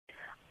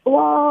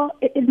Well,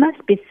 it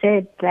must be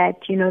said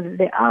that,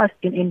 there are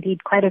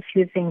indeed quite a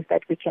few things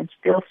that we can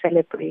still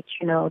celebrate,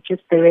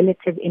 just the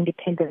relative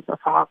independence of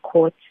our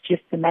courts,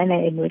 just the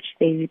manner in which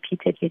they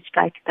repeatedly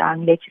strike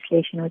down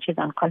legislation which is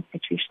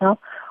unconstitutional.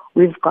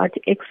 We've got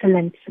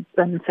excellent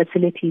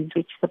facilities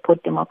which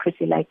support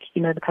democracy, like,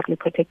 the Public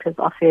Protector's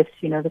Office,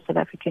 the South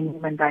African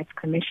Human Rights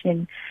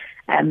Commission.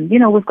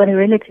 We've got a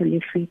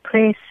relatively free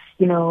press,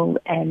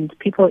 and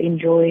people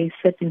enjoy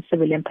certain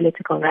civil and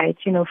political rights,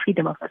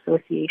 freedom of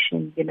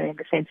association, in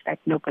the sense that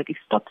nobody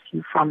stops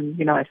you from,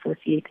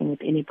 associating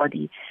with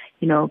anybody,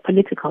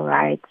 political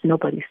rights,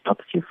 nobody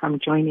stops you from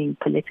joining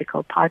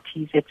political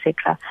parties,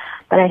 etc.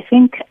 But I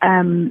think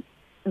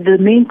the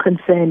main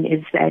concern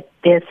is that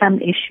there are some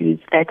issues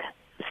that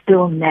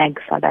still nag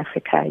South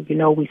Africa.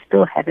 We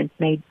still haven't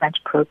made much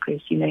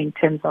progress, in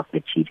terms of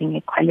achieving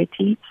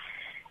equality.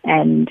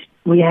 And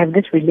we have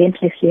this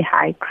relentlessly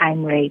high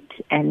crime rate,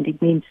 and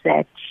it means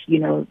that,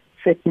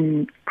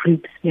 certain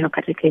groups,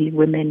 particularly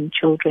women,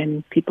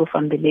 children, people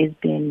from the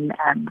lesbian,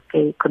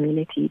 gay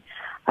community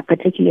are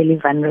particularly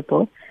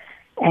vulnerable.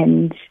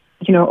 And,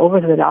 over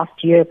the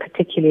last year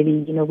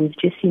particularly, we've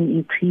just seen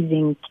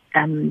increasing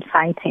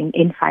infighting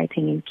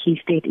in key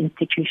state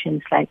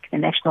institutions like the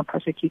National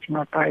Prosecuting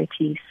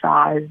Authority,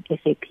 SARS,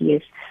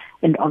 SAPS.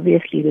 And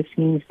obviously this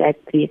means that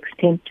the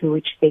extent to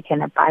which they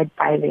can abide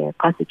by their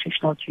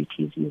constitutional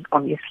duties is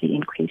obviously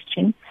in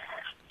question.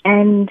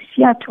 And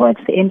towards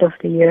the end of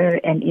the year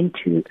and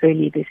into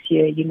early this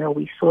year,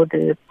 we saw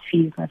the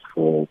fees must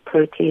fall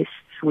protests,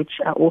 which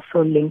are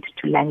also linked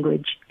to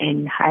language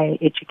in higher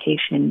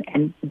education,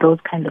 and those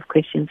kind of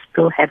questions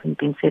still haven't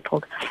been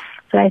settled.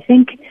 So I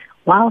think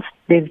whilst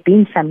there's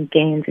been some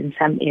gains in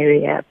some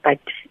area, but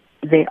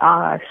there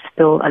are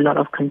still a lot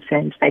of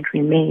concerns that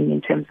remain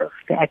in terms of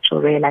the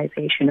actual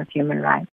realization of human rights.